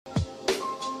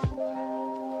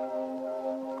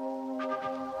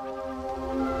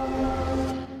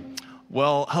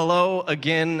Well, hello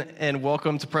again and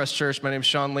welcome to Press Church. My name is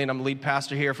Sean Lee and I'm the lead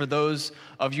pastor here. For those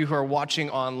of you who are watching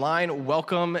online,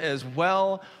 welcome as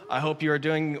well. I hope you are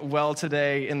doing well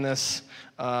today in this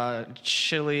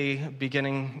chilly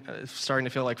beginning, starting to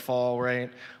feel like fall, right?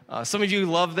 Some of you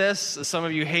love this, some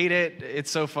of you hate it.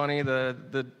 It's so funny,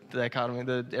 the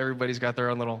dichotomy, everybody's got their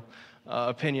own little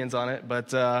opinions on it.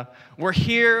 But we're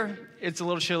here, it's a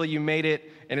little chilly, you made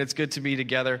it, and it's good to be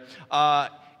together.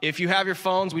 If you have your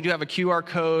phones, we do have a QR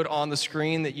code on the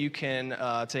screen that you can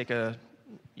not take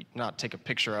a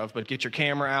picture of, but get your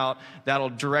camera out. That'll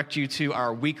direct you to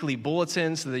our weekly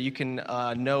bulletin so that you can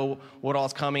know what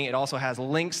all's coming. It also has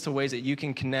links to ways that you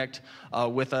can connect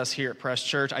with us here at Press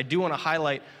Church. I do want to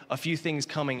highlight a few things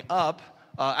coming up.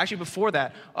 Actually, before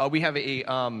that, we have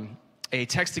a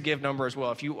text to give number as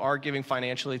well. If you are giving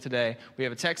financially today, we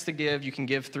have a text to give. You can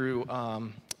give through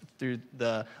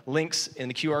the links in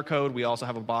the QR code. We also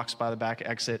have a box by the back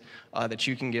exit that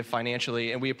you can give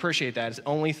financially, and we appreciate that. It's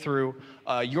only through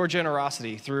your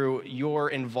generosity, through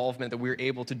your involvement that we're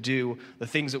able to do the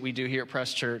things that we do here at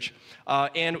Press Church.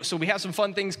 And so we have some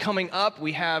fun things coming up.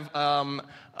 We have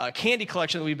a candy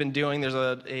collection that we've been doing. There's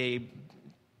a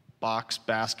box,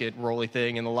 basket, rolly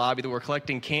thing in the lobby that we're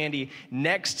collecting candy.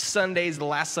 Next Sunday is the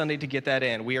last Sunday to get that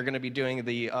in. We are going to be doing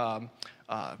the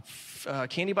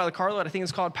Candy by the Carload. I think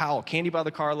it's called Powell. Candy by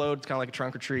the Carload. It's kind of like a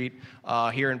trunk or treat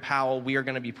here in Powell. We are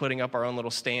going to be putting up our own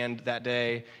little stand that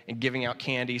day and giving out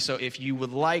candy. So if you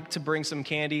would like to bring some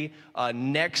candy,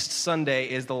 next Sunday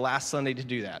is the last Sunday to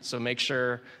do that. So make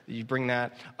sure that you bring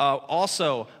that.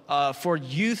 Also, for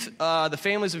youth, the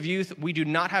families of youth, we do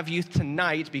not have youth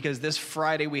tonight because this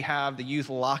Friday we have the youth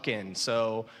lock-in.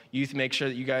 So youth, make sure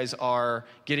that you guys are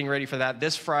getting ready for that.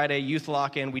 This Friday, youth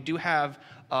lock-in. We do have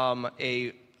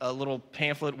a little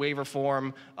pamphlet waiver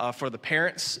form for the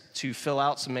parents to fill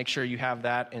out, so make sure you have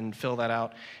that and fill that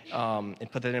out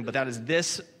and put that in. But that is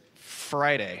this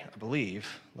Friday, I believe.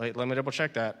 Let me double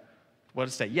check that. What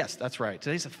is today? Yes, that's right.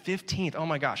 Today's the 15th. Oh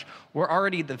my gosh, we're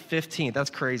already the 15th. That's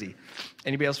crazy.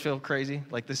 Anybody else feel crazy?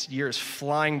 Like this year is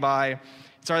flying by.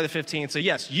 It's already the 15th. So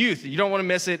yes, youth, you don't want to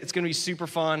miss it. It's going to be super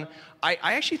fun. I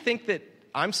actually think that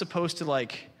I'm supposed to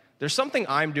there's something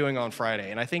I'm doing on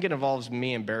Friday, and I think it involves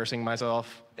me embarrassing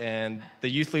myself, and the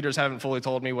youth leaders haven't fully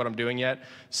told me what I'm doing yet.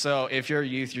 So if you're a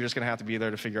youth, you're just going to have to be there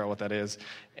to figure out what that is,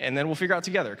 and then we'll figure out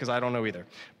together, because I don't know either.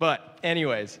 But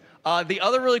anyways, the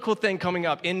other really cool thing coming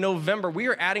up, in November, we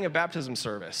are adding a baptism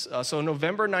service. So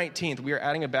November 19th, we are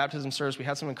adding a baptism service. We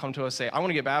had someone come to us say, I want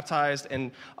to get baptized,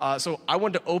 and so I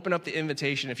wanted to open up the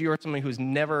invitation. If you are somebody who's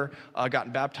never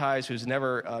gotten baptized, who's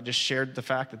never just shared the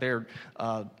fact that they're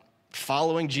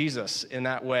following Jesus in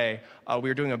that way,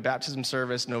 we're doing a baptism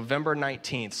service November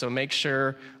 19th. So make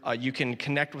sure you can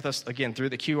connect with us, again, through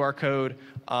the QR code.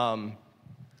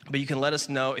 But you can let us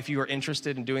know if you are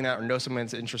interested in doing that or know someone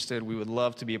that's interested. We would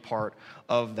love to be a part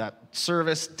of that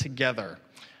service together.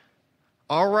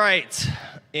 All right.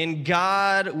 In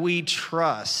God we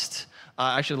trust.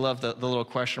 I actually love the little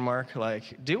question mark.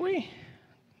 Do we?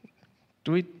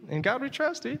 In God we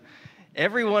trust? Do you?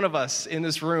 Every one of us in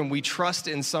this room, we trust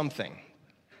in something.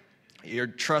 You're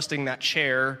trusting that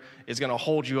chair is going to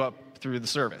hold you up through the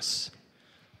service.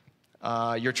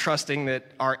 You're trusting that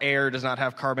our air does not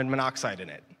have carbon monoxide in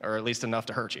it, or at least enough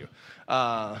to hurt you.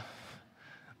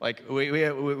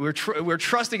 We're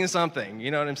trusting in something,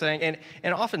 you know what I'm saying?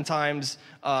 And oftentimes,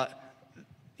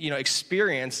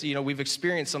 experience, we've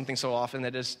experienced something so often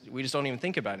that we just don't even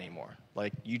think about it anymore.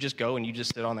 You just go and you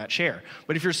just sit on that chair.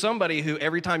 But if you're somebody who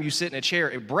every time you sit in a chair,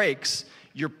 it breaks,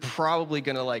 you're probably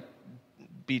going to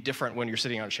be different when you're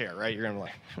sitting on a chair, right? You're going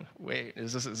to be wait,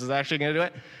 is this actually going to do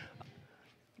it?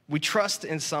 We trust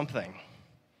in something.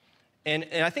 And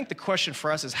I think the question for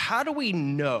us is, how do we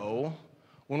know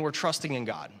when we're trusting in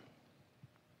God?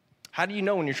 How do you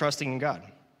know when you're trusting in God?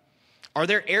 Are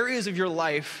there areas of your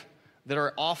life that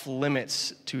are off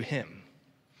limits to Him?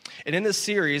 And in this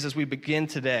series, as we begin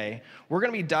today, we're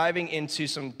going to be diving into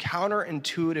some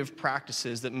counterintuitive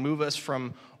practices that move us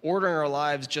from ordering our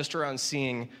lives just around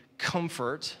seeing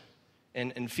comfort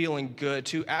and feeling good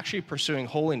to actually pursuing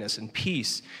holiness and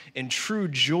peace and true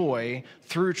joy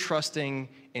through trusting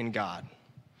in God.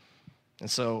 And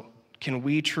so, can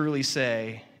we truly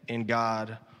say, in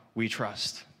God we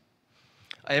trust?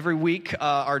 Every week,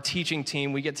 our teaching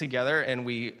team, we get together and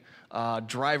we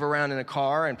drive around in a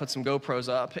car and put some GoPros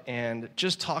up and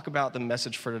just talk about the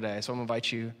message for today. So I'm going to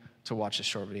invite you to watch this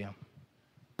short video.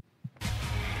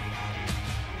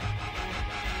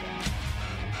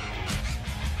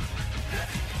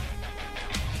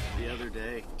 The other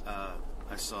day,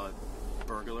 I saw a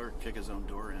burglar kick his own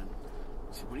door in.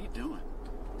 I said, "What are you doing?"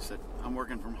 He said, "I'm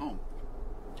working from home."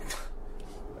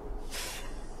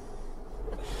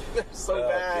 They're so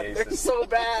bad. Jesus. They're so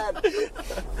bad.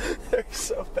 They're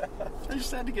so bad. I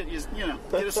just had to get get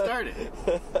it started.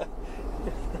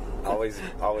 Always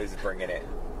bringing it.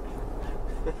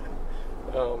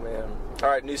 Oh, man. All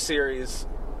right, new series.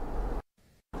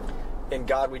 In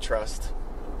God We Trust.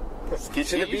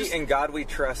 Should it be "In God We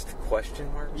Trust?"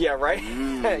 question mark? Yeah, right?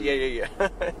 Yeah.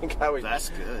 In God We That's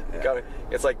good.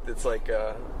 It's like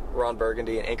Ron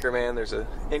Burgundy and Anchorman. There's a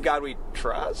 "In God We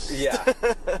Trust." Yeah.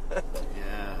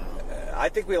 Yeah. I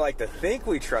think we like to think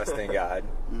we trust in God,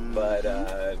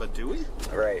 but do we?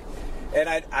 right. And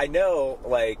I know,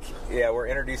 we're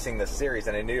introducing this series,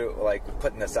 and I knew,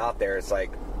 putting this out there, it's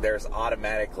like there's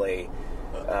automatically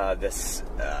this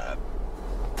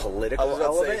political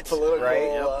element, right?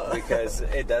 Yep. Because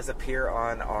it does appear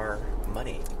on our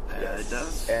money. Yeah, it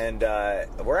does. And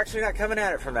we're actually not coming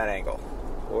at it from that angle.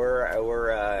 We're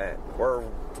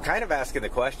kind of asking the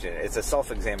question. It's a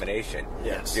self-examination.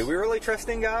 Yes. Do we really trust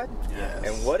in God? Yes.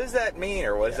 And what does that mean,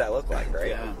 or what does that look like, right?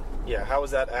 Yeah. Yeah, how is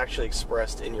that actually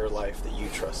expressed in your life that you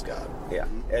trust God? Yeah.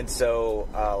 And so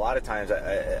a lot of times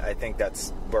I think that's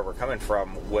where we're coming from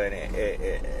when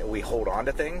we hold on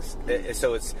to things.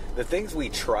 So it's the things we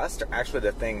trust are actually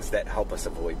the things that help us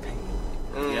avoid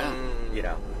pain. Yeah. You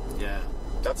know? Yeah.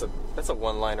 That's a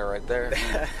one-liner right there.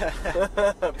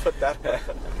 Put that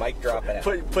Mic drop it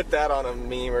out. put that on a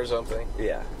meme or something.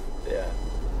 Yeah. Yeah.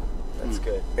 That's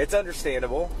good. It's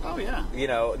understandable. Oh, yeah. You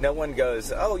know, no one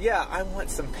goes, "Oh yeah, I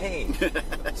want some pain.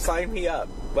 Sign me up."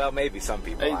 Well, maybe some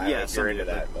people. I yeah, don't know if you're into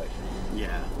that, but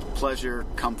Yeah. Pleasure,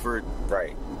 comfort.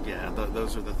 right. Yeah,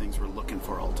 those are the things we're looking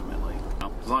for ultimately.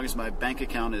 As long as my bank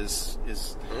account is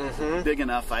big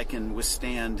enough, I can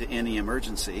withstand any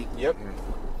emergency. Yep.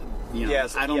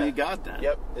 Yes, I don't need God then.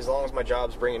 Yep. As long as my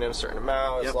job's bringing in a certain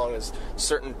amount, as long as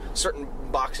certain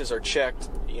boxes are checked.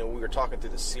 We were talking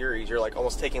through the series. You're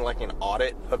almost taking an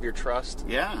audit of your trust.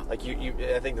 Yeah. You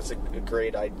I think that's a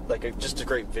great, just a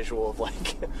great visual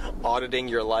of auditing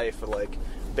your life,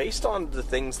 based on the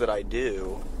things that I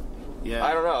do. Yeah.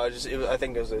 I don't know. I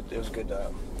think it was good.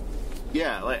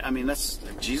 Yeah, that's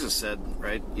like Jesus said,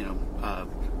 right?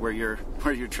 Where your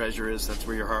treasure is, that's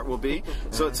where your heart will be.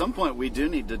 So at some point, we do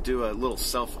need to do a little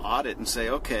self audit and say,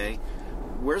 okay,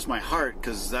 where's my heart?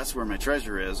 Because that's where my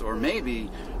treasure is. Or maybe,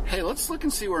 hey, let's look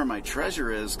and see where my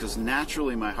treasure is, because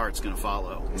naturally my heart's going to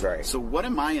follow. Right. So what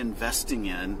am I investing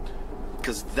in?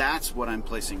 Because that's what I'm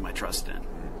placing my trust in.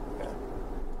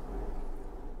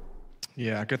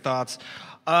 Yeah, good thoughts.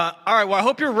 All right, well, I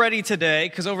hope you're ready today,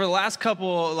 because over the last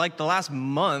the last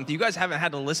month, you guys haven't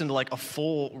had to listen to a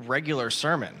full regular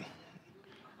sermon.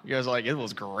 You guys are it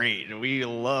was great, and we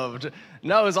loved.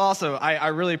 No, it was awesome. I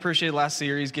really appreciated last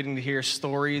series, getting to hear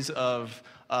stories of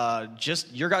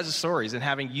just your guys' stories, and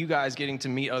having you guys getting to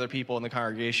meet other people in the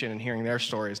congregation and hearing their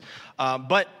stories.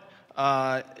 But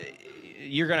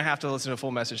you're going to have to listen to a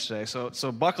full message today,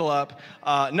 so buckle up.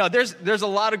 No, there's a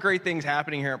lot of great things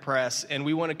happening here at Press, and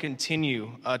we want to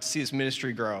continue to see this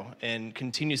ministry grow and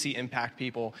continue to see impact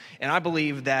people. And I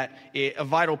believe that a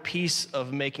vital piece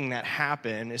of making that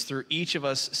happen is through each of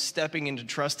us stepping into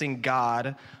trusting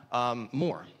God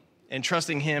more and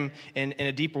trusting Him in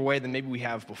a deeper way than maybe we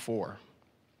have before.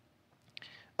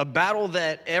 A battle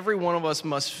that every one of us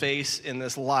must face in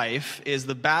this life is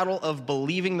the battle of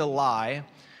believing the lie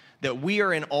that we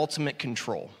are in ultimate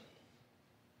control.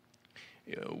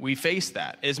 We face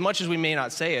that. As much as we may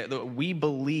not say it, that we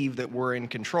believe that we're in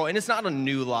control. And it's not a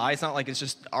new lie. It's not like it's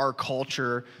just our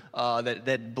culture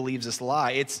that believes this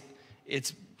lie.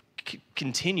 It's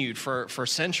continued for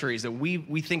centuries that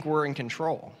we think we're in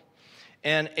control.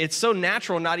 And it's so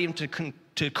natural not even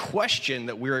to question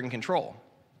that we're in control.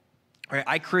 Right?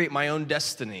 I create my own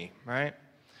destiny, right?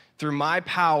 Through my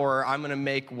power, I'm going to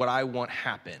make what I want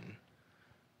happen.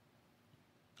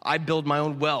 I build my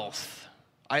own wealth.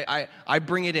 I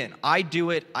bring it in. I do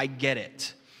it. I get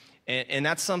it. And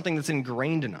that's something that's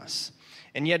ingrained in us.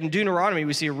 And yet in Deuteronomy,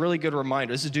 we see a really good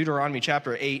reminder. This is Deuteronomy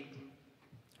chapter 8,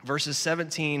 verses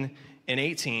 17 and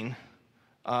 18.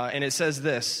 And it says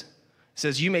this. It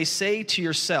says, "You may say to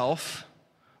yourself,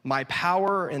 my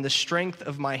power and the strength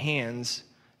of my hands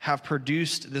have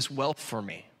produced this wealth for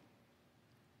me.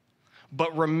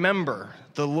 But remember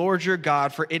the Lord your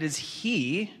God, for it is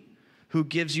He who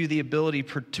gives you the ability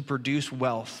to produce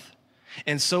wealth,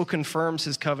 and so confirms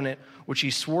His covenant, which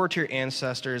He swore to your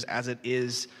ancestors as it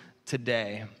is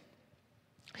today."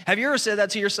 Have you ever said that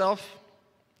to yourself?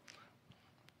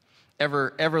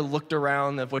 Ever looked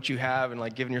around at what you have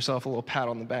and given yourself a little pat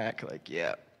on the back?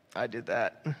 Yeah, I did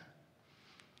that.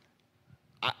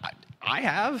 I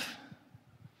have.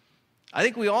 I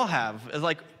think we all have.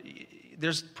 It's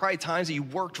there's probably times that you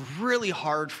worked really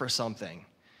hard for something,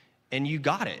 and you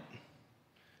got it.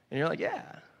 And you're like, yeah,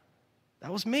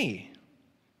 that was me.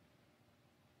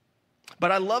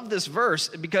 But I love this verse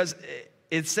because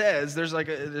it says, there's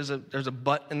a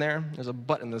but in there. There's a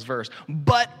but in this verse.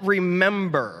 But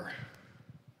remember.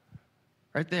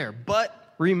 Right there.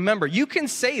 But remember. You can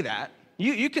say that.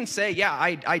 You can say, yeah,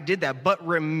 I did that, but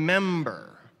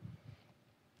remember.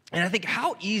 And I think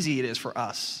how easy it is for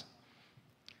us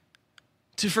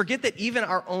to forget that even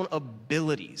our own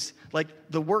abilities, like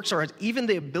the works are, even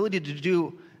the ability to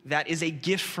do that is a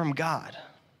gift from God.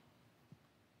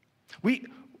 We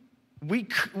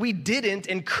didn't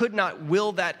and could not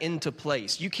will that into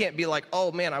place. You can't be like,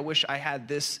 oh man, I wish I had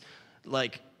this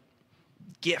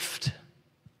gift.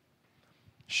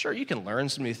 Sure, you can learn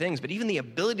some new things, but even the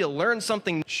ability to learn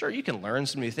something, sure, you can learn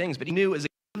some new things, but he knew as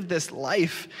live this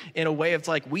life in a way of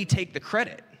we take the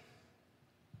credit.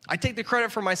 I take the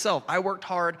credit for myself. I worked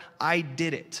hard. I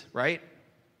did it, right?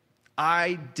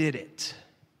 I did it.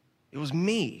 It was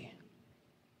me.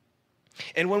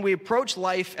 And when we approach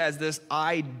life as this,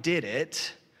 I did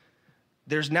it,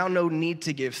 there's now no need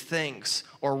to give thanks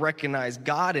or recognize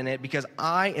God in it because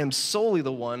I am solely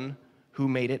the one who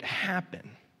made it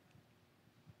happen.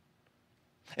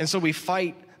 And so we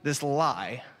fight this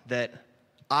lie that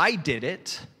I did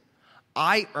it,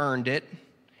 I earned it,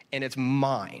 and it's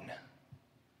mine.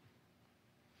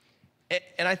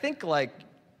 And I think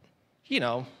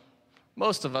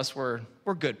most of us we're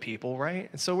good people, right?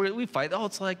 And so we fight. Oh,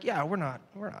 it's we're not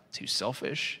too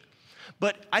selfish.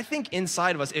 But I think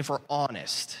inside of us, if we're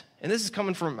honest, and this is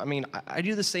coming from, I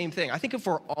do the same thing. I think if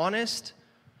we're honest,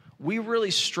 we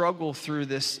really struggle through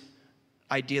this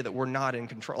idea that we're not in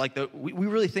control. We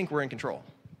really think we're in control.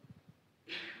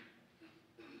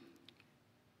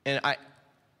 And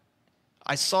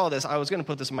I saw this. I was going to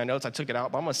put this in my notes. I took it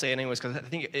out, but I'm going to say it anyways because I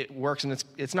think it works, and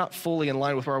it's not fully in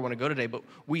line with where I want to go today, but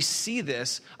we see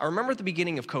this. I remember at the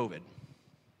beginning of COVID,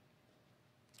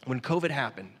 when COVID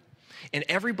happened, and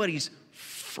everybody's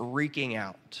freaking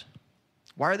out.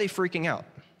 Why are they freaking out?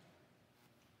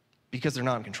 Because they're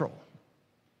not in control.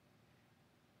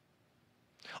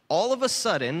 All of a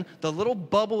sudden, the little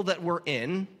bubble that we're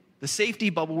in, the safety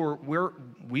bubble,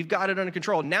 we've got it under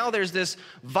control. Now there's this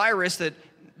virus that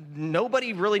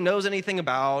nobody really knows anything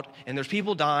about, and there's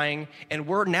people dying, and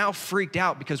we're now freaked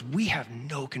out because we have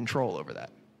no control over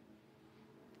that.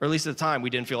 Or at least at the time,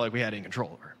 we didn't feel like we had any control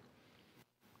over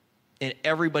it. And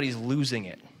everybody's losing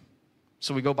it.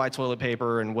 So we go buy toilet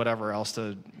paper and whatever else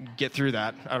to get through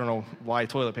that. I don't know why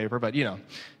toilet paper, but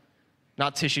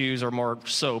not tissues or more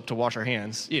soap to wash our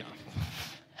hands.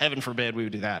 Heaven forbid we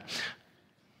would do that.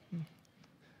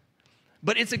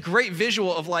 But it's a great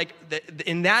visual of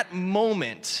in that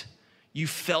moment, you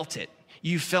felt it.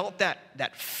 You felt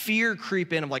that fear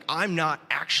creep in of I'm not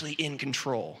actually in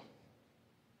control.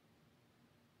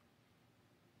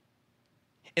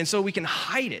 And so we can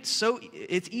hide it. So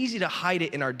it's easy to hide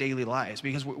it in our daily lives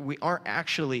because we aren't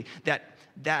actually,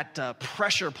 that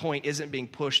pressure point isn't being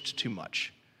pushed too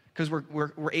much. Because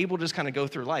we're able to just kind of go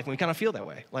through life and we kind of feel that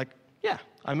way. Yeah,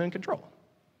 I'm in control.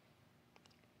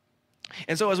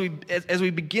 And so as we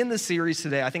begin the series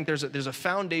today, I think there's a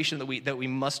foundation that we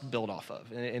must build off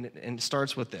of, and it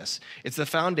starts with this. It's the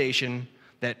foundation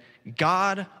that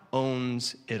God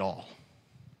owns it all.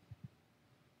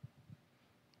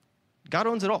 God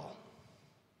owns it all.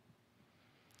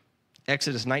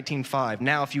 Exodus 19:5.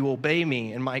 Now, if you obey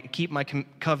me and keep my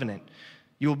covenant,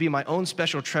 you will be my own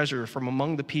special treasure from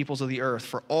among the peoples of the earth,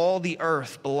 for all the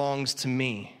earth belongs to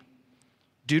me.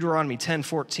 Deuteronomy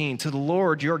 10:14, to the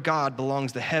Lord your God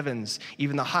belongs the heavens,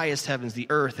 even the highest heavens, the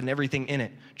earth, and everything in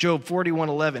it. Job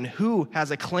 41:11, who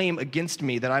has a claim against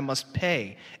me that I must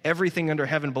pay? Everything under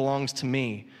heaven belongs to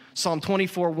me. Psalm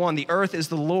 24:1, the earth is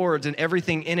the Lord's and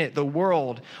everything in it, the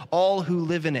world, all who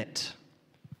live in it.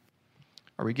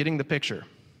 Are we getting the picture?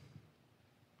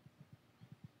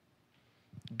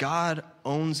 God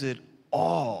owns it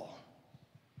all.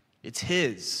 It's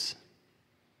his.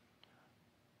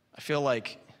 I feel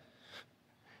like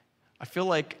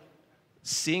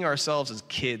seeing ourselves as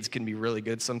kids can be really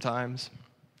good sometimes.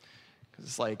 Because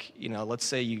it's let's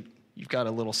say you've got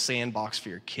a little sandbox for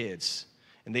your kids,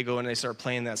 and they go in and they start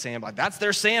playing that sandbox. That's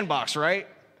their sandbox, right?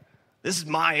 This is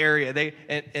my area.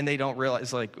 They don't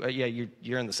realize, yeah,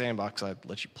 you're in the sandbox. I'd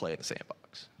let you play in the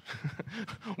sandbox.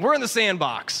 We're in the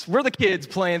sandbox. We're the kids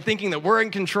playing, thinking that we're in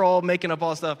control, making up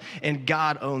all stuff, and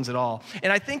God owns it all.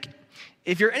 And I think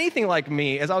if you're anything like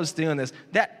me, as I was doing this,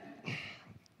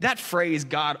 that phrase,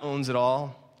 God owns it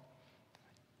all,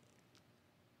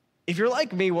 if you're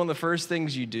like me, one of the first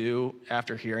things you do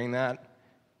after hearing that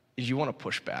is you want to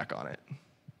push back on it.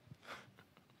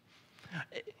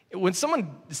 when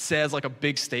someone says like a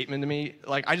big statement to me,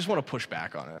 like I just want to push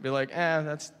back on it. I'd be like,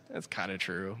 that's kind of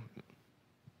true.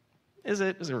 Is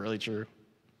it? Is it really true?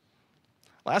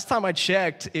 Last time I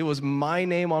checked, it was my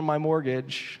name on my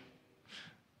mortgage,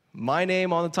 my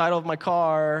name on the title of my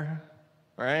car,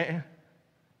 right?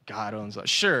 God owns it.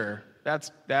 Sure,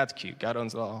 that's cute. God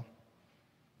owns it all.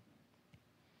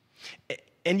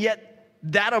 And yet,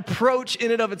 that approach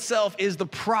in and of itself is the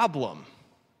problem.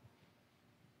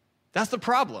 That's the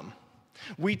problem.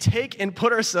 We take and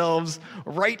put ourselves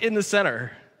right in the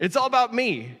center. It's all about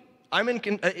me.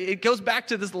 It goes back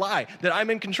to this lie that I'm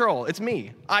in control. It's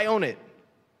me. I own it.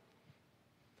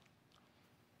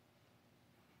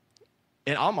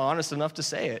 And I'm honest enough to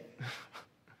say it.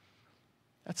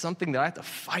 That's something that I have to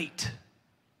fight.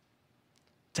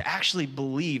 To actually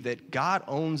believe that God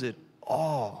owns it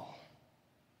all.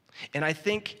 And I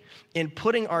think in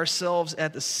putting ourselves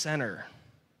at the center,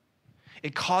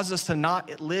 it causes us to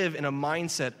not live in a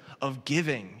mindset of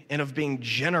giving and of being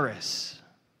generous.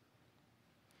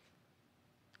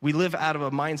 We live out of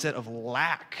a mindset of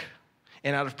lack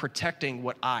and out of protecting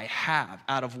what I have,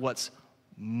 out of what's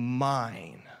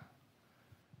mine.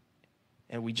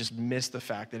 And we just miss the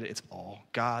fact that it's all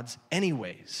God's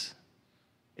anyways.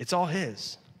 It's all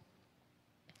His.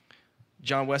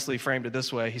 John Wesley framed it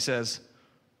this way. He says,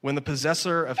 when the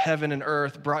possessor of heaven and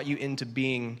earth brought you into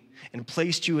being and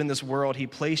placed you in this world, He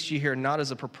placed you here not as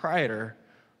a proprietor,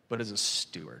 but as a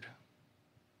steward.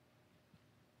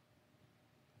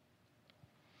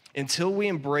 Until we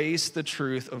embrace the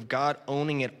truth of God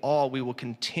owning it all, we will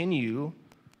continue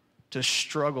to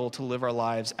struggle to live our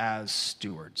lives as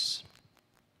stewards.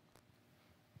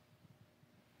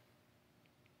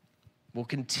 We'll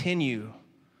continue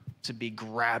to be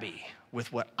grabby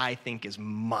with what I think is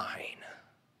mine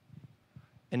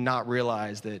and not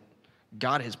realize that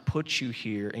God has put you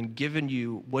here and given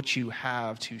you what you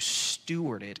have to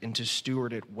steward it and to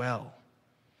steward it well.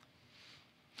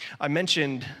 I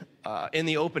mentioned in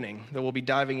the opening that we'll be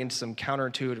diving into some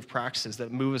counterintuitive practices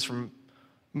that move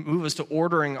us to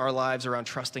ordering our lives around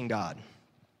trusting God.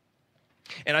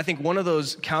 And I think one of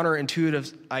those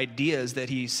counterintuitive ideas that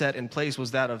he set in place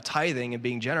was that of tithing and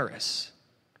being generous.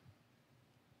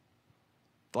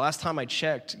 The last time I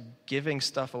checked, giving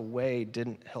stuff away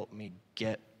didn't help me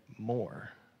get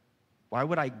more. Why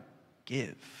would I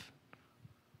give?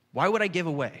 Why would I give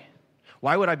away?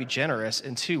 Why would I be generous?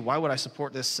 And two, why would I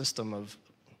support this system of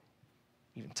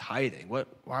even tithing?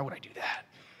 Why would I do that?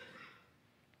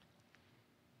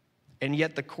 And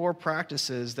yet the core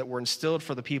practices that were instilled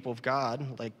for the people of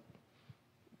God,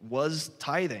 was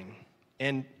tithing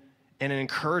and an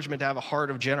encouragement to have a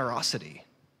heart of generosity.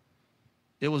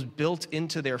 It was built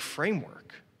into their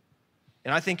framework.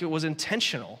 And I think it was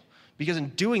intentional because in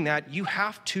doing that, you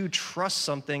have to trust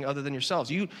something other than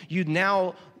yourselves. You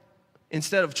now,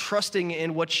 instead of trusting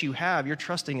in what you have, you're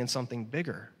trusting in something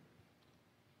bigger.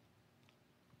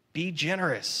 Be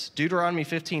generous. Deuteronomy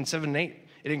 15:7-8.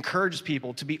 It encourages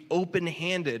people to be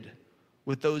open-handed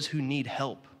with those who need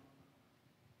help.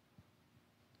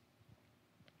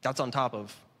 That's on top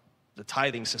of the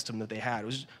tithing system that they had. It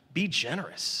was be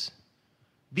generous.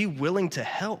 Be willing to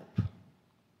help.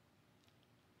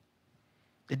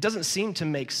 It doesn't seem to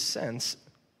make sense,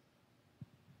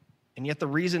 and yet the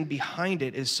reason behind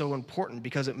it is so important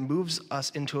because it moves us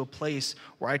into a place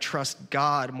where I trust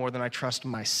God more than I trust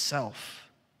myself.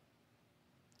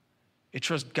 I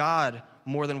trust God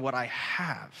more than what I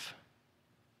have.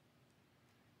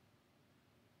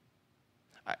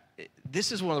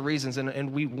 This is one of the reasons,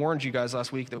 and we warned you guys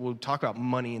last week that we'll talk about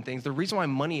money and things. The reason why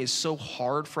money is so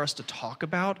hard for us to talk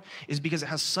about is because it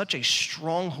has such a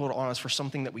stronghold on us for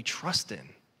something that we trust in.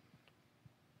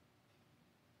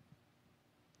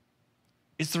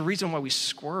 It's the reason why we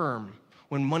squirm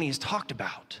when money is talked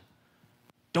about.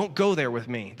 Don't go there with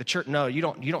me. The church, no,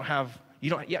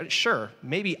 yeah, sure,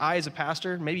 maybe I as a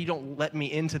pastor, maybe you don't let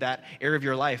me into that area of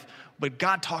your life, but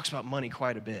God talks about money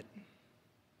quite a bit.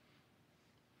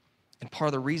 And part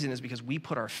of the reason is because we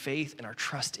put our faith and our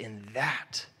trust in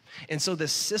that. And so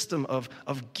this system of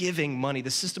giving money,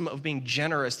 the system of being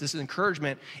generous, this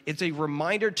encouragement, it's a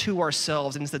reminder to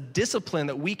ourselves, and it's a discipline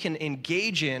that we can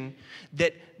engage in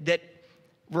that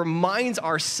reminds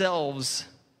ourselves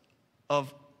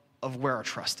of where our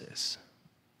trust is.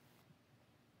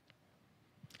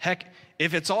 Heck,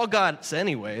 if it's all God's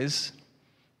anyways,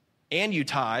 and you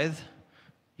tithe,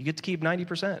 you get to keep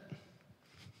 90%.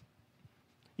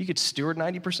 You could steward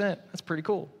 90%. That's pretty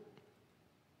cool.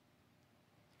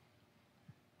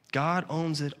 God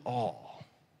owns it all.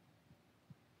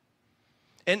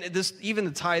 And even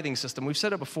the tithing system, we've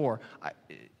said it before,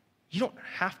 you don't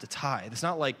have to tithe. It's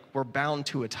not like we're bound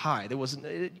to a tithe.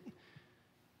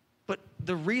 But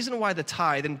the reason why the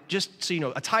tithe, and just so you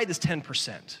know, a tithe is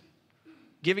 10%.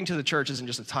 Giving to the church isn't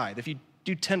just a tithe. If you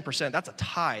do 10%, that's a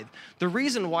tithe. The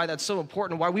reason why that's so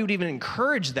important, why we would even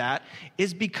encourage that,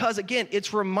 is because, again, it's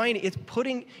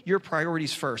putting your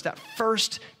priorities first, that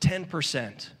first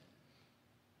 10%.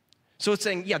 So it's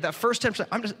saying, yeah, that first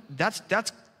 10%,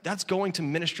 that's going to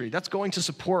ministry. That's going to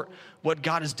support what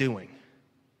God is doing.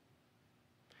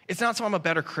 It's not so I'm a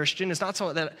better Christian. It's not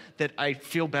so that I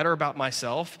feel better about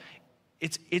myself.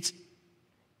 It's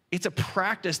a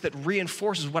practice that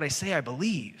reinforces what I say I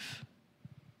believe.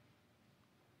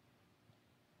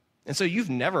 And so you've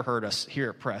never heard us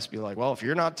here at Press be like, well, if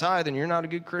you're not tithing, you're not a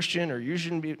good Christian, or you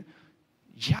shouldn't be.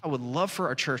 Yeah, I would love for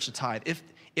our church to tithe.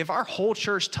 If our whole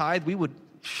church tithed,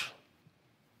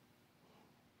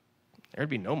 there'd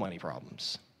be no money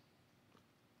problems.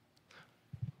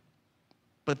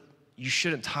 But you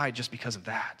shouldn't tithe just because of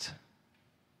that.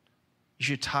 You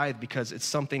should tithe because it's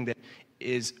something that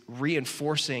is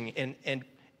reinforcing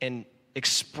and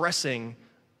expressing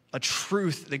a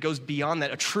truth that goes beyond that,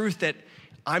 a truth that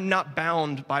I'm not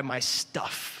bound by my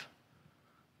stuff.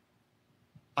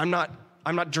 I'm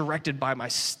not directed by my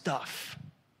stuff.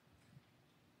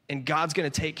 And God's going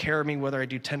to take care of me whether I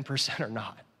do 10% or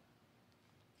not.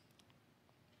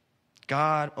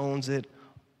 God owns it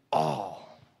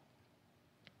all.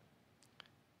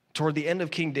 Toward the end of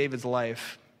King David's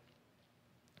life,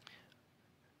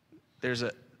 there's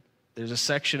a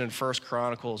section in 1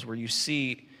 Chronicles where you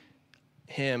see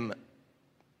him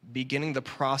beginning the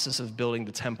process of building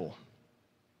the temple.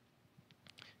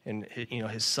 And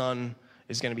his son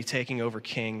is going to be taking over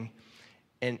king.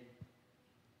 And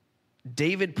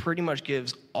David pretty much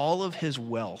gives all of his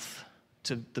wealth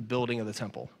to the building of the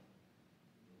temple.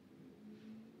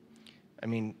 I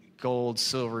mean, gold,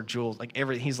 silver, jewels, like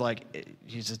everything.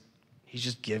 He's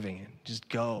just giving it. Just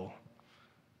go.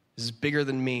 This is bigger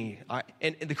than me.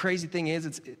 And the crazy thing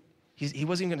is, he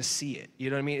wasn't even going to see it. You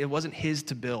know what I mean? It wasn't his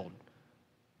to build.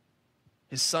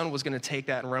 His son was going to take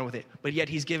that and run with it. But yet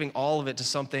he's giving all of it to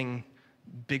something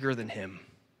bigger than him.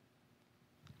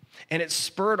 And it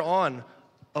spurred on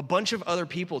a bunch of other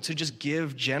people to just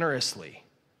give generously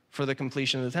for the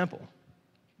completion of the temple.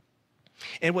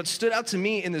 And what stood out to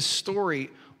me in this story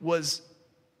was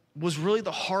really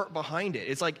the heart behind it.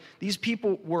 It's like these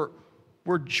people were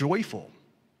joyful.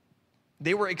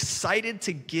 They were excited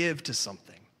to give to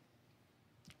something.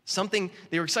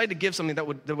 They were excited to give something that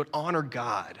would honor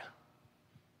God.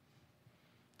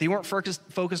 They weren't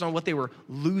focused on what they were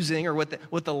losing or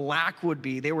what the lack would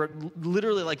be. They were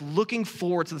literally like looking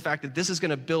forward to the fact that this is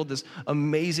going to build this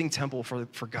amazing temple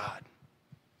for God.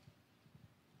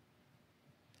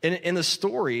 In the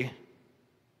story,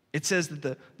 it says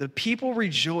that the people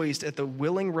rejoiced at the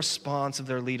willing response of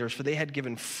their leaders, for they had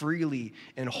given freely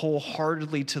and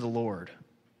wholeheartedly to the Lord.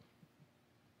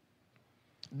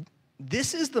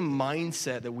 This is the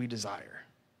mindset that we desire.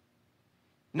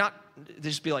 Not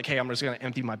just be like, hey, I'm just going to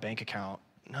empty my bank account.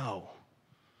 No.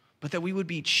 But that we would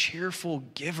be cheerful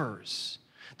givers.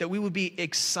 That we would be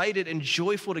excited and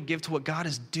joyful to give to what God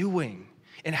is doing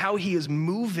and how he is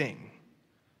moving.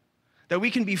 That we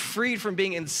can be freed from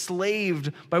being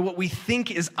enslaved by what we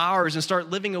think is ours and start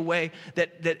living a way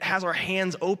that has our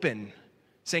hands open.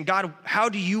 Saying, God, how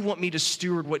do you want me to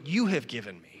steward what you have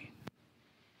given me?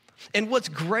 And what's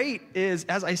great is,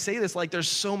 as I say this, like there's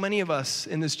so many of us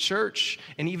in this church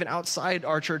and even outside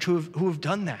our church who have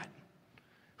done that,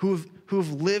 who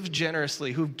have lived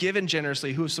generously, who have given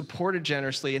generously, who have supported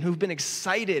generously, and who've been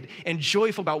excited and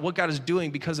joyful about what God is doing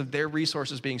because of their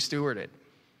resources being stewarded.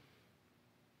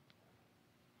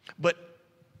 But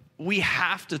we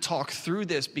have to talk through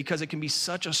this because it can be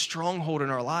such a stronghold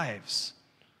in our lives.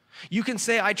 You can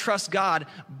say, I trust God,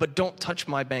 but don't touch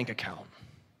my bank account.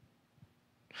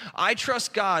 I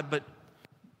trust God, but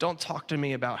don't talk to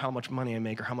me about how much money I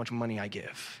make or how much money I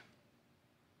give.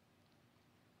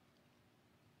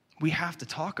 We have to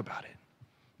talk about it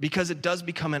because it does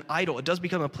become an idol. It does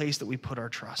become a place that we put our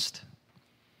trust.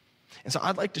 And so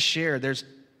I'd like to share,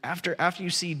 after you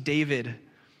see David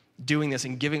doing this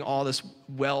and giving all this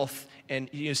wealth and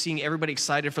seeing everybody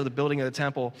excited for the building of the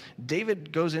temple,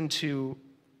 David goes into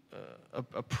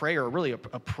a prayer, really a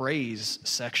praise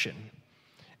section.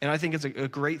 And I think it's a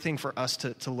great thing for us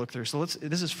to look through. So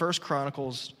this is 1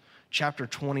 Chronicles chapter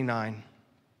 29.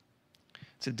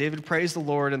 So David praised the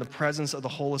Lord in the presence of the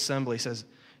whole assembly. He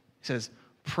says,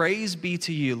 praise be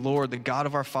to you, Lord, the God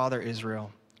of our father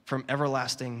Israel, from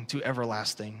everlasting to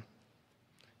everlasting.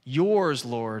 Yours,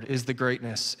 Lord, is the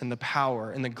greatness and the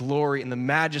power and the glory and the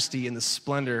majesty and the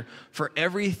splendor, for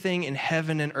everything in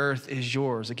heaven and earth is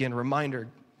yours. Again, reminder,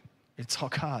 It's all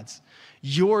God's.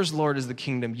 Yours, Lord, is the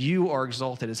kingdom. You are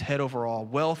exalted as head over all.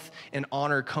 Wealth and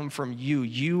honor come from you.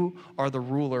 You are the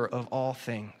ruler of all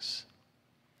things.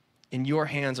 In your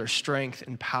hands are strength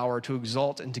and power to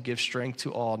exalt and to give strength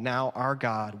to all. Now, our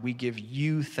God, we give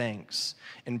you thanks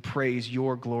and praise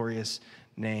your glorious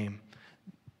name.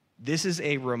 This is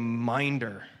a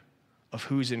reminder of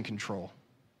who's in control.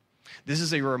 This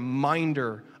is a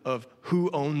reminder of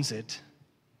who owns it.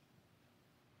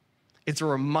 It's a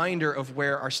reminder of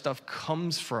where our stuff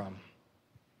comes from.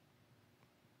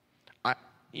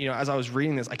 As I was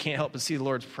reading this, I can't help but see the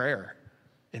Lord's Prayer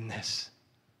in this.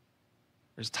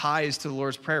 There's ties to the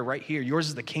Lord's Prayer right here. Yours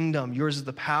is the kingdom. Yours is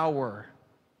the power.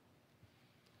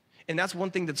 And that's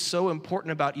one thing that's so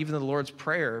important about even the Lord's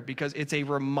Prayer, because it's a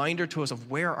reminder to us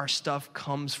of where our stuff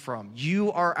comes from.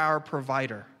 You are our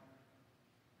provider.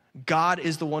 God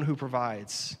is the one who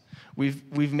provides.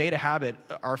 We've made a habit,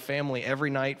 our family, every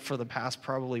night for the past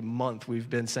probably month, we've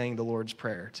been saying the Lord's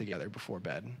Prayer together before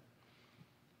bed.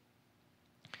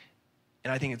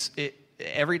 And I think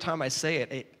every time I say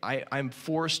it, I'm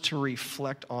forced to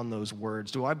reflect on those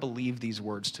words. Do I believe these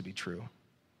words to be true?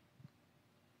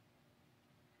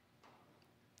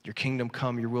 Your kingdom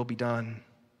come, your will be done.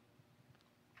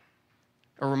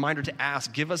 A reminder to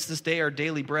ask, give us this day our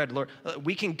daily bread. Lord,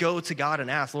 we can go to God and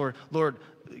ask, Lord,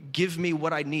 give me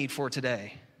what I need for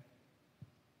today.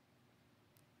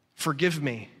 Forgive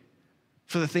me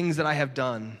for the things that I have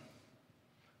done.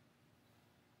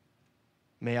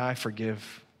 May I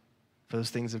forgive for those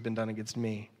things that have been done against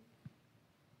me.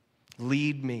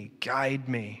 Lead me, guide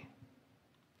me.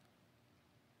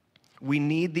 We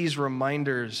need these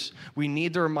reminders. We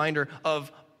need the reminder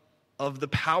of the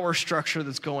power structure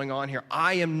that's going on here.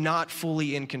 I am not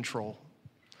fully in control.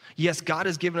 Yes, God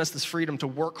has given us this freedom to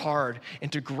work hard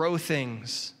and to grow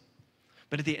things.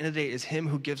 But at the end of the day, it's Him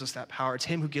who gives us that power. It's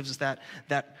Him who gives us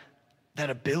that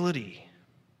ability.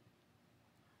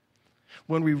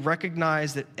 When we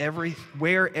recognize that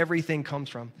where everything comes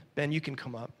from, Ben, you can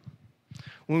come up.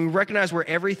 When we recognize where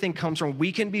everything comes from,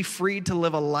 we can be freed to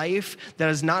live a life that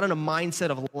is not in a mindset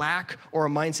of lack or a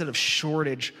mindset of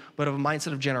shortage, but of a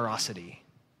mindset of generosity.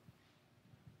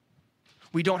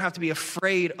 We don't have to be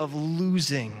afraid of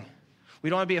losing. We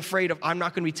don't have to be afraid of, I'm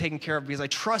not going to be taken care of because I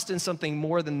trust in something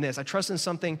more than this. I trust in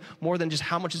something more than just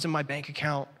how much is in my bank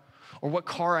account or what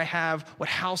car I have, what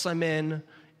house I'm in.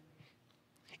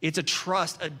 It's a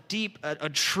trust, a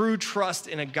true trust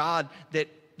in a God that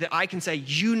I can say,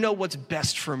 you know what's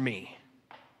best for me.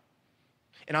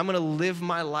 And I'm going to live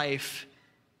my life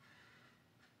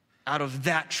out of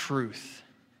that truth,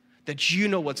 that you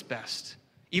know what's best.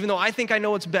 Even though I think I know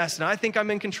what's best and I think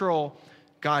I'm in control,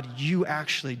 God, you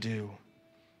actually do.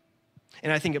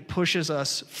 And I think it pushes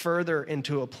us further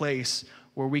into a place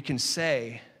where we can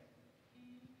say,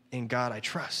 in God I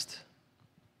trust.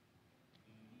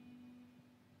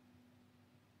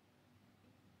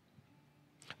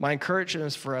 My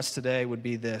encouragement for us today would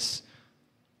be this.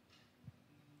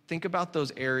 Think about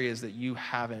those areas that you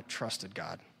haven't trusted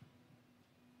God.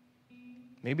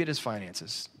 Maybe it is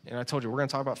finances. And I told you, we're going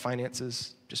to talk about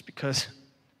finances just because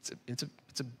it's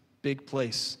a big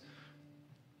place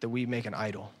that we make an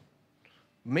idol.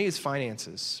 Maybe it's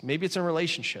finances. Maybe it's in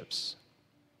relationships.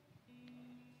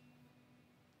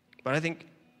 But I think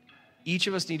each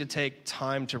of us need to take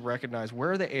time to recognize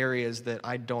where are the areas that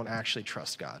I don't actually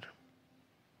trust God.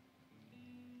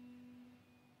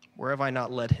 Where have I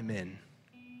not let Him in?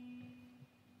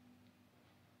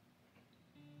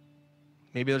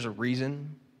 Maybe there's a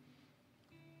reason.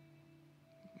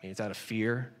 Maybe it's out of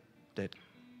fear that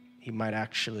He might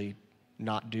actually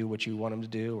not do what you want Him to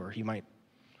do, or He might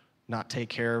not take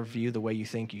care of you the way you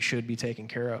think you should be taken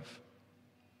care of.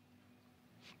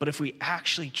 But if we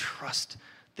actually trust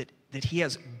that He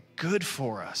has good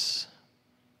for us,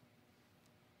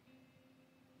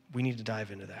 we need to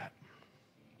dive into that.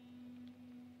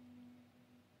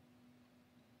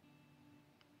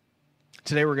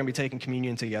 Today we're going to be taking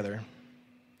communion together.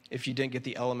 If you didn't get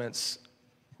the elements,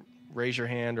 raise your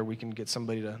hand or we can get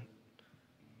somebody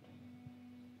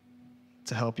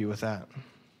to help you with that.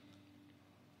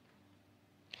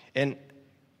 And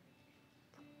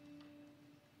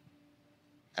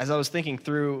as I was thinking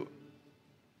through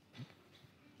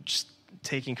just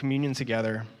taking communion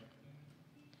together,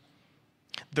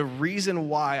 the reason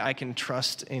why I can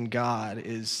trust in God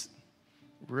is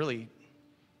really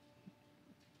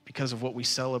because of what we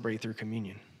celebrate through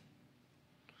communion.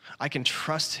 I can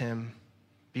trust Him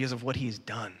because of what He's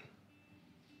done,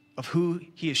 of who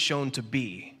He is shown to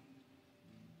be.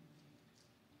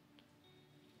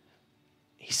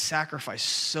 He sacrificed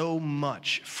so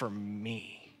much for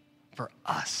me, for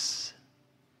us.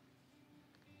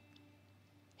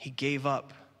 He gave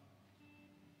up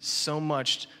so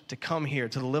much to come here,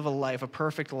 to live a life, a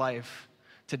perfect life,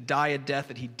 to die a death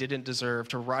that he didn't deserve,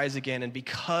 to rise again. And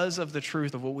because of the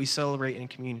truth of what we celebrate in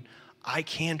communion, I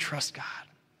can trust God.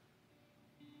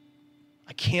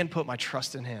 I can put my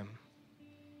trust in him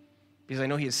because I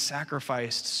know he has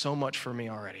sacrificed so much for me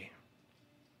already.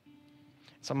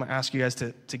 So I'm going to ask you guys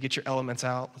to get your elements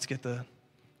out. Let's get the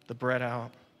bread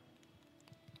out.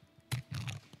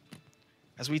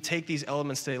 As we take these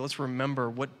elements today, let's remember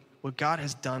what God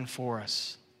has done for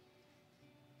us.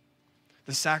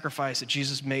 The sacrifice that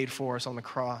Jesus made for us on the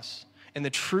cross and the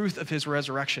truth of his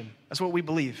resurrection. That's what we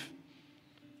believe.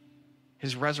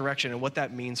 His resurrection and what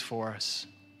that means for us.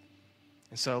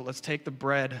 And so let's take the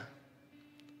bread.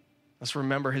 Let's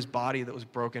remember his body that was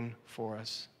broken for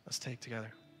us. Let's take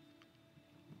together.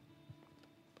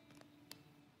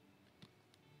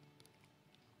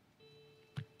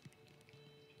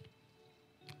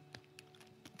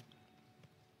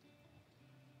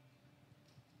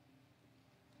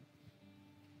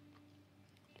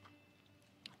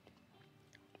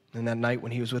 And that night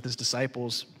when he was with his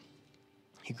disciples,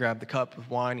 he grabbed the cup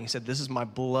of wine. He said, "This is my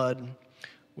blood,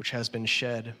 which has been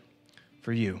shed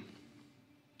for you."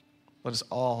 Let us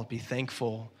all be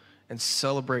thankful and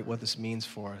celebrate what this means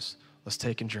for us. Let's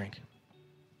take and drink.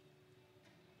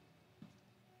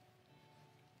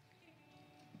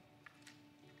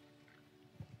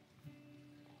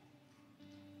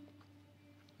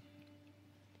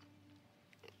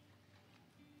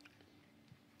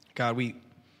 God, we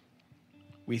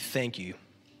thank you.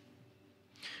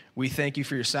 We thank you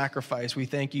for your sacrifice. We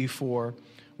thank you for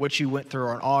what you went through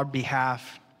on our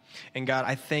behalf. And God,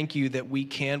 I thank you that we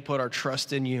can put our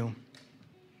trust in you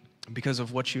because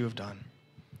of what you have done.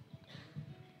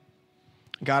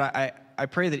 God, I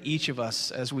pray that each of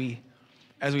us, as we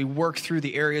work through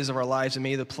the areas of our lives and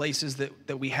maybe the places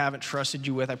that we haven't trusted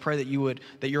you with, I pray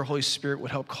that your Holy Spirit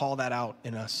would help call that out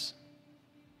in us.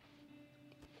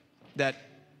 That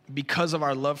because of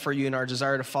our love for you and our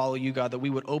desire to follow you, God, that we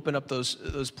would open up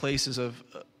those places of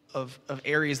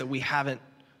areas that we haven't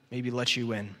maybe let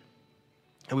you in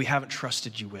and we haven't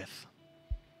trusted you with.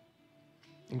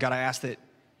 And God, I ask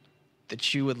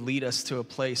that you would lead us to a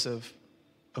place of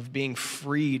being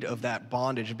freed of that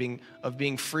bondage, of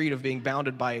being freed of being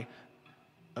bounded by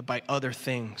other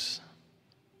things,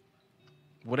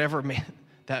 whatever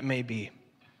that may be.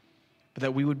 But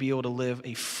that we would be able to live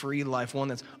a free life, one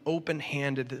that's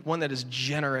open-handed, one that is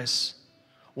generous,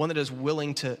 one that is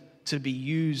willing to be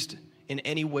used in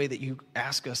any way that you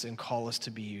ask us and call us to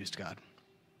be used, God.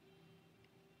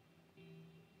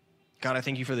 God, I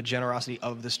thank you for the generosity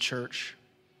of this church,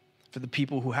 for the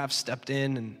people who have stepped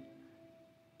in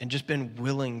and just been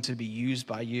willing to be used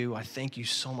by you. I thank you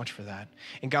so much for that.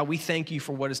 And God, we thank you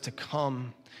for what is to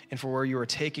come and for where you are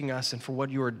taking us and for what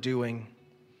you are doing.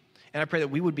 And I pray that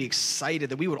we would be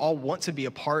excited, that we would all want to be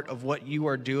a part of what you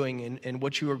are doing and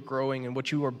what you are growing and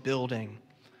what you are building.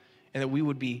 And that we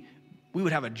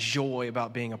would have a joy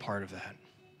about being a part of that.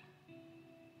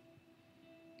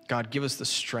 God, give us the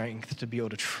strength to be able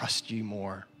to trust you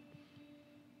more,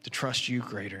 to trust you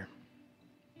greater.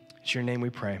 It's your name we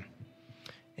pray.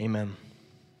 Amen.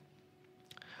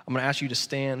 I'm going to ask you to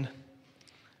stand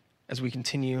as we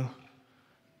continue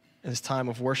in this time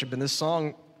of worship. And this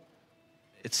song,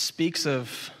 it speaks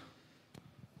of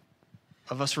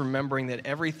us remembering that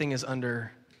everything is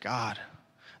under God,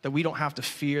 that we don't have to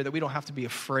fear, that we don't have to be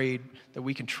afraid, that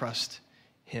we can trust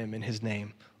him in his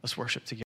name. Let's worship together.